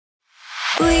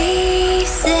We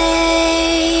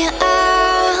say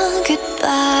our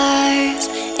goodbyes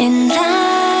and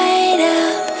light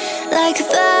up like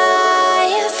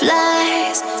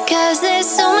fireflies, 'cause there's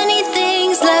so many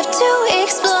things left to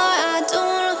explore. I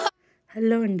don't.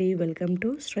 Hello అండి, welcome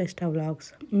to shresta vlogs.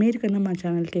 మీరు కన్నా మా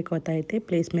ఛానల్కి కొత్త అయితే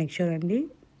please make sure అండి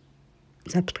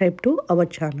subscribe to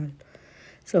our channel.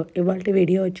 So ఇవాళ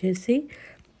video వచ్చేసి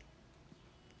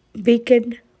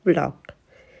వీకెండ్ వ్లాగ్.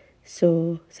 సో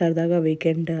సరదాగా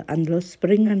వీకెండ్, అందులో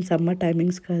స్ప్రింగ్ అండ్ సమ్మర్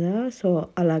టైమింగ్స్ కదా, సో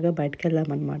అలాగా బయటకు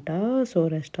వెళ్ళామన్నమాట. సో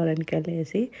రెస్టారెంట్కి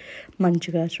వెళ్ళేసి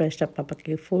మంచిగా శ్రేష్ట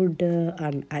పాపకి ఫుడ్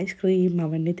అండ్ ఐస్ క్రీమ్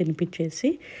అవన్నీ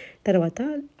తినిపించేసి తర్వాత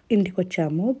ఇంటికి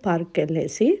వచ్చాము పార్క్కి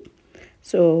వెళ్ళేసి.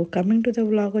 So coming to the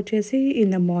vlog వచ్చేసి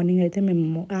ఇన్ ద మార్నింగ్ అయితే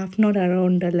మేము ఆఫ్టర్నూన్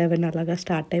అరౌండ్ 11 అలాగా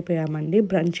స్టార్ట్ అయిపోయామండి.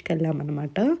 బ్రంచ్కి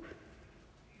వెళ్ళామన్నమాట.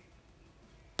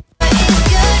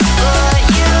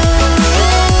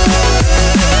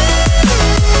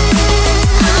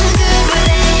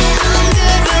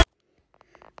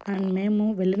 అండ్ మేము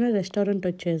వెళ్ళిన రెస్టారెంట్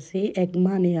వచ్చేసి ఎగ్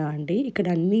మానియా అండి. ఇక్కడ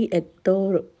అన్ని ఎగ్తో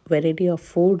వెరైటీ ఆఫ్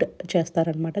ఫుడ్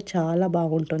చేస్తారనమాట. చాలా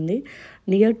బాగుంటుంది.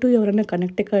 నియర్ టు ఎవరైనా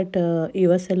కనెక్టికట్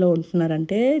యూఎస్ఏలో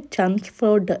ఉంటున్నారంటే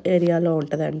చన్స్ఫోర్డ్ ఏరియాలో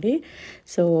ఉంటుందండి.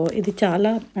 సో ఇది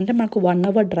చాలా అంటే మాకు 1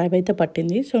 hour డ్రైవ్ అయితే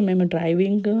పట్టింది. సో మేము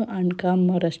డ్రైవింగ్ అండ్ కమ్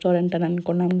రెస్టారెంట్ అని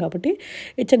అనుకున్నాం కాబట్టి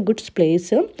it's a good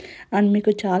place and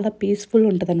మీకు చాలా పీస్ఫుల్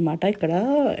ఉంటుంది అనమాట. ఇక్కడ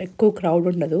ఎక్కువ క్రౌడ్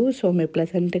ఉండదు. సో మీరు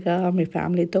ప్లెజెంట్గా మీ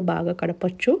ఫ్యామిలీతో బాగా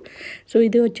గడపచ్చు. సో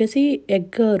ఇది వచ్చేసి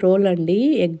ఎగ్ రోల్ అండి.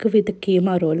 ఎగ్ విత్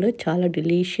కీమా రోల్ చాలా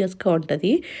డెలీషియస్గా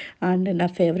ఉంటుంది అండ్ నా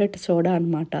ఫేవరెట్ సోడా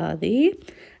అనమాట అది.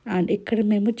 అండ్ ఇక్కడ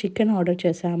మేము చికెన్ ఆర్డర్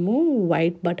చేసాము,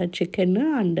 white butter chicken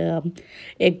and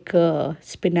egg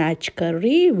spinach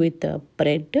curry with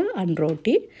bread and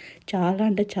రోటీ. చాలా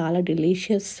అంటే చాలా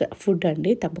డెలీషియస్ ఫుడ్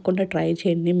అండి. తప్పకుండా ట్రై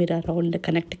చేయండి మీరు అరౌండ్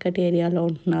కనెక్టికట్ ఏరియాలో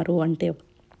ఉంటున్నారు అంటే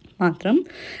మాత్రం.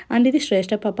 అండ్ ఇది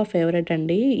శ్రేష్ట పాప ఫేవరెట్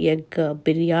అండి, egg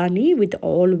biryani with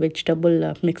all vegetable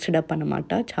mixed up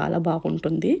అనమాట. చాలా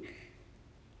బాగుంటుంది.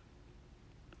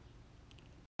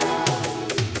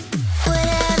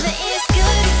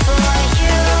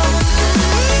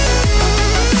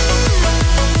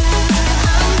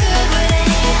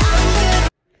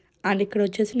 అండ్ ఇక్కడ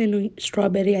వచ్చేసి నేను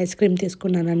స్ట్రాబెర్రీ ఐస్ క్రీమ్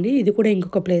తీసుకున్నానండి. ఇది కూడా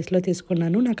ఇంకొక ప్లేస్లో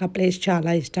తీసుకున్నాను. నాకు ఆ ప్లేస్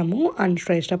చాలా ఇష్టము. అండ్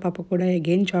శ్రేష్ట పాప కూడా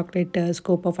again chocolate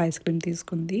scoop of ice cream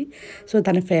తీసుకుంది. సో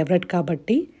తన ఫేవరెట్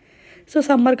కాబట్టి. సో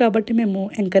సమ్మర్ కాబట్టి మేము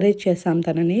ఎంకరేజ్ చేసాం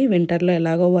తనని. వింటర్లో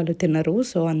ఎలాగో వాళ్ళు తినరు,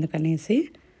 సో అందుకనేసి.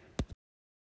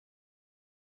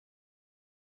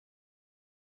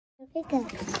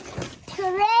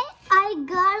 Today I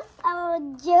got a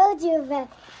JoJo bag.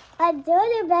 A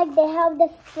JoJo bag, they have the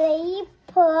same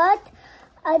part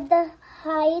at the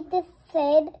highest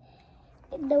side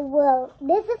in the world.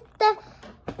 This is the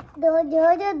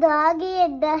JoJo doggy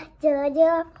and the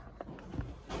JoJo.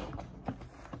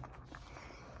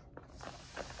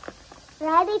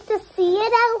 Ready to see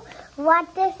it now? What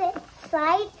is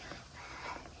inside?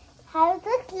 How it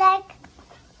looks like?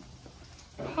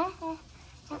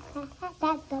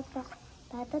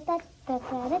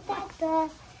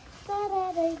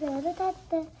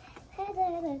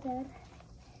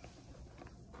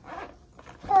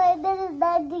 Oh, this is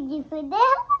not beautiful. They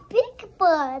have a big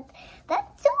bird.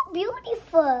 That's so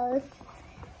beautiful.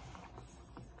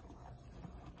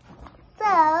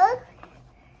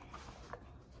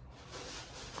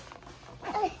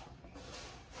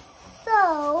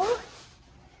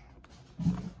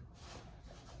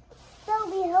 So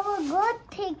we have a good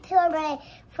thing today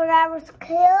for our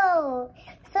school.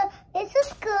 So it's a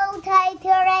school time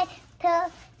today.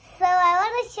 So I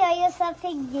want to show you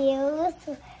something new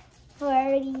for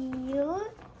you.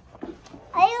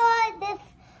 I got this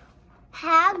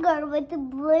hanger with the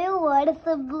blue one. It's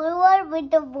the blue one with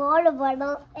the water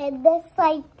bottle and this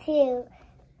side too.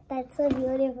 That's so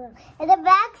beautiful. And the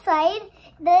back side,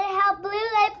 they have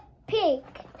blue and pink.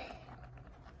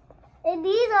 And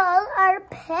these all are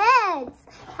pets.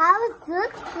 How it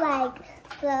looks like.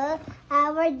 So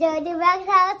our JoJo bags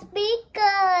have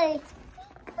speakers.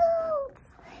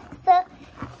 So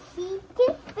he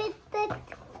can fit the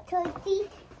 20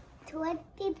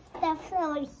 stuff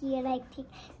over here, I think.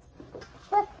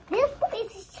 But this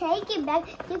place is shaking back.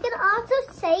 You can also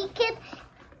shake it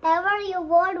ever you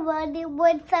want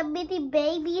when somebody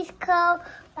babies come,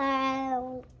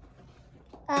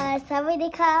 somebody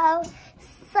come.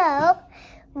 So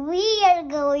we are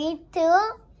going to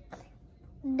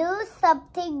do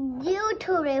something new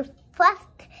today.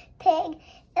 First thing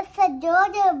is a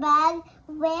JoJo bag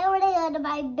wearing on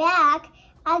my back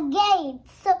again.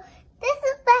 So this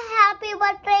is the happy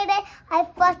birthday day. I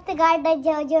first got the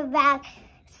JoJo bag.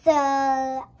 So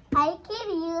I can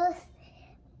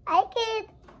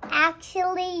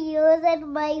actually use it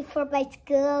for my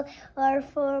school or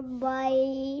for my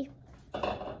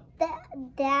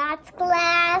dad's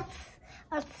class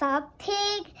or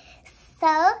something.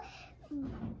 So,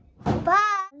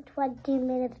 but 20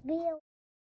 minutes meal.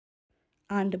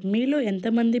 And మీలో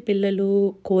ఎంతమంది పిల్లలు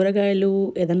కూరగాయలు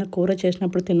ఏదైనా కూర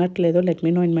చేసినప్పుడు తినట్లేదో let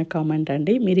me no in my comment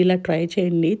అండి. మీరు ఇలా ట్రై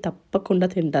చేయండి, తప్పకుండా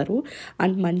తింటారు.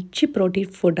 అండ్ మంచి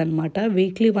ప్రోటీన్ ఫుడ్ అనమాట.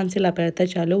 వీక్లీ వన్స్ ఇలా పెడితే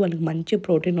చాలు వాళ్ళకి మంచి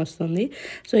ప్రోటీన్ వస్తుంది.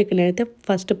 సో ఇక్కడ నేనైతే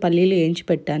ఫస్ట్ పల్లీలు వేయించి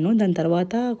పెట్టాను. దాని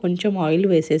తర్వాత కొంచెం ఆయిల్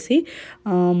వేసేసి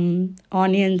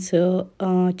ఆనియన్స్,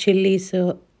 చిల్లీస్,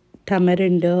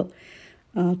 టమరిండ్,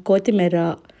 కొత్తిమీర,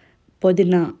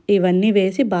 పుదీనా ఇవన్నీ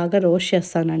వేసి బాగా రోస్ట్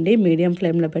చేస్తానండి మీడియం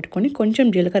ఫ్లేమ్లో పెట్టుకొని. కొంచెం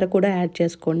జీలకర్ర కూడా యాడ్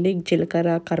చేసుకోండి, జీలకర్ర,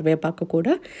 కరివేపాకు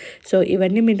కూడా. సో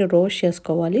ఇవన్నీ మీరు రోస్ట్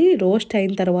చేసుకోవాలి. రోస్ట్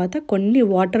అయిన తర్వాత కొన్ని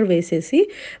వాటర్ వేసేసి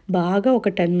బాగా ఒక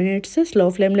 10 minutes స్లో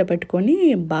ఫ్లేమ్లో పెట్టుకొని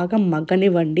బాగా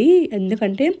మగ్గనివ్వండి.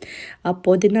 ఎందుకంటే ఆ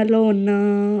పుదీనాలో ఉన్న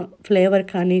ఫ్లేవర్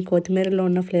కానీ కొత్తిమీరలో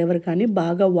ఉన్న ఫ్లేవర్ కానీ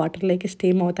బాగా వాటర్లోకి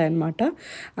స్టీమ్ అవుతాయన్నమాట.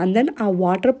 అండ్ దెన్ ఆ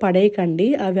వాటర్ పడేయకండి,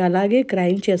 అవి అలాగే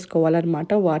గ్రైండ్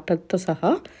చేసుకోవాలన్నమాట వాటర్తో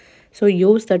సహా. So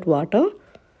use that water.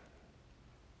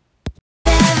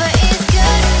 Whatever is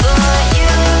good for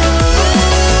you.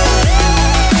 I'm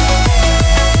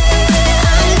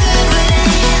good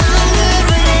with it. I'm good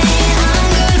with it. I'm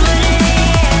good with it.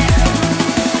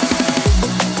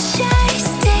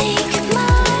 Just take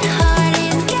my heart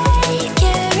and get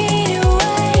carried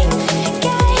away.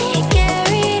 Get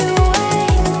carried away.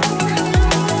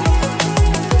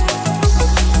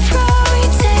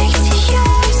 Protect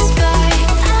your sky.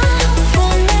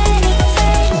 Won't let it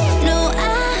fade. No,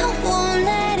 I won't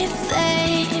let it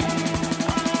fade.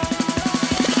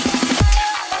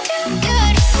 Good. I'm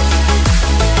good,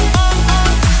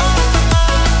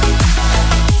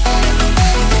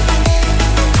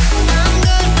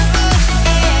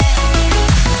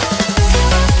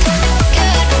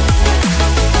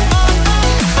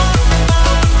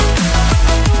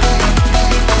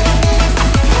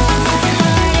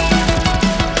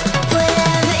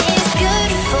 whatever is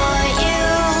good for you.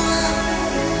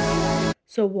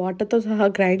 So వాటర్తో సహా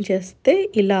grind చేస్తే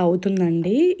ఇలా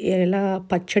అవుతుందండి, ఇలా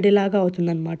పచ్చడిలాగా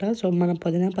అవుతుందన్నమాట. So మనం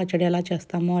పుదీనా పచ్చడి ఎలా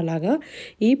చేస్తామో అలాగా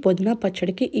ఈ పుదీనా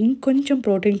పచ్చడికి ఇంకొంచెం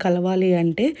ప్రోటీన్ కలవాలి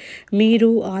అంటే మీరు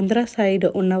ఆంధ్ర సైడ్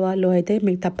ఉన్నవాళ్ళు అయితే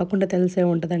మీకు తప్పకుండా తెలిసే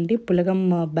ఉంటుందండి పులగం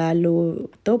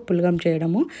బ్యాలుతో పులగం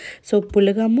చేయడము. సో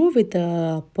పులగము విత్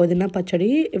పుదీనా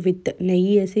పచ్చడి విత్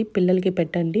నెయ్యి వేసి పిల్లలకి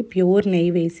పెట్టండి. ప్యూర్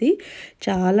నెయ్యి వేసి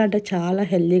చాలా అంటే చాలా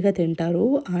హెల్తీగా తింటారు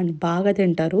అండ్ బాగా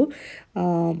తింటారు.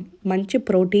 మంచి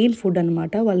ప్రోటీన్ ఫుడ్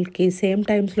అనమాట. వాళ్ళకి సేమ్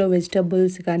టైమ్స్లో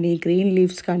వెజిటబుల్స్ కానీ గ్రీన్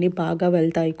లీవ్స్ కానీ బాగా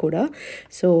వెళ్తాయి కూడా.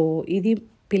 సో ఇది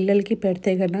పిల్లలకి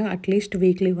పెడితే కన్నా at least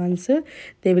weekly once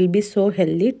they will be so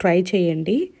healthy. Try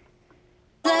చేయండి.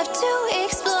 Left to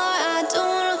explore. I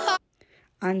don't wanna.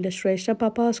 And శ్రేష్ట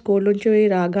పాప స్కూల్ నుంచి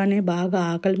రాగానే బాగా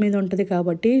ఆకలి మీద ఉంటుంది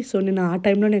కాబట్టి సో నేను ఆ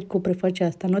టైంలోనే ఎక్కువ ప్రిఫర్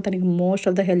చేస్తాను తనకి most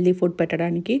of the healthy food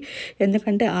పెట్టడానికి.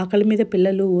 ఎందుకంటే ఆకలి మీద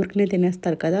పిల్లలు ఊరికనే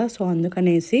తినేస్తారు కదా, సో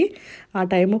అందుకనేసి ఆ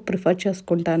టైము ప్రిఫర్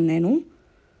చేసుకుంటాను నేను.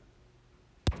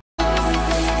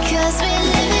 'Cause we're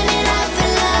living it up for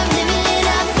love, living it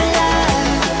up for love.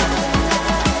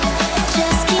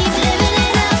 Just keep living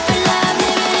it up for love,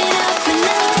 living it up for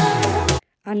love.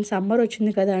 And summer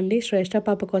వచ్చింది కదా అండి, శ్రేష్ట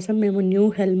పాప కోసం మేము న్యూ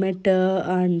హెల్మెట్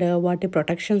అండ్ వాటి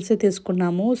protections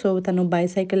తీసుకున్నాము. సో తను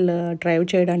bicycle drive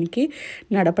చేయడానికి,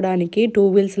 నడపడానికి 2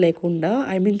 wheels లేకుండా,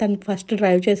 ఐ మీన్ తను ఫస్ట్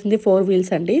డ్రైవ్ చేసింది 4 wheels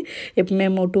అండి. ఇప్పుడు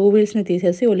మేము 2 wheelsని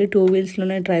తీసేసి ఓన్లీ 2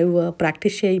 wheelsలోనే డ్రైవ్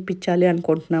ప్రాక్టీస్ చేయించాలి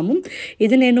అనుకుంటున్నాము.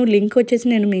 ఇది నేను లింక్ వచ్చేసి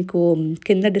నేను మీకు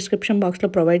కింద డిస్క్రిప్షన్ బాక్స్లో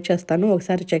ప్రొవైడ్ చేస్తాను,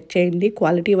 ఒకసారి చెక్ చేయండి.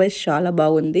 క్వాలిటీ వైజ్ చాలా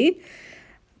బాగుంది.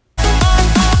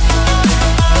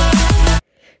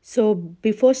 So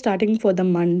before starting for the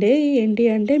Monday ఏంటి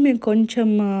అంటే మేము కొంచెం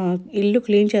ఇల్లు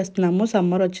క్లీన్ చేస్తున్నాము,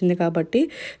 సమ్మర్ వచ్చింది కాబట్టి.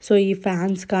 సో ఈ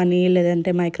ఫ్యాన్స్ కానీ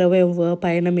లేదంటే మైక్రోవేవ్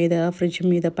పైన మీద ఫ్రిడ్జ్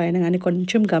మీద పైన కానీ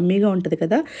కొంచెం గమ్మీగా ఉంటుంది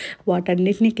కదా,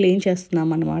 వాటన్నిటిని క్లీన్ చేస్తున్నాం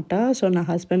అనమాట. సో నా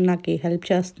హస్బెండ్ నాకు హెల్ప్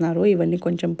చేస్తున్నారు. ఇవన్నీ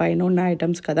కొంచెం పైన ఉన్న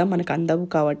ఐటమ్స్ కదా మనకు అందవు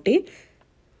కాబట్టి.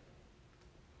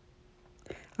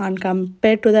 And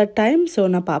compare to that time so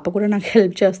నా పాప కూడా నాకు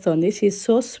హెల్ప్ చేస్తుంది. She is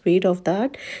so sweet of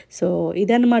that. So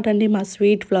ఇదన్నమాట అండి మా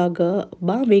sweet vlog,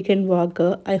 weekend vlog.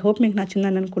 I hope మీకు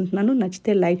నచ్చిందని అనుకుంటున్నాను.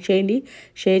 నచ్చితే లైక్ చేయండి,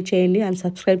 షేర్ చేయండి అండ్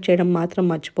సబ్స్క్రైబ్ చేయడం మాత్రం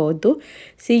మర్చిపోవద్దు.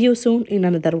 See you soon in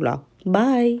another vlog.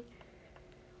 Bye.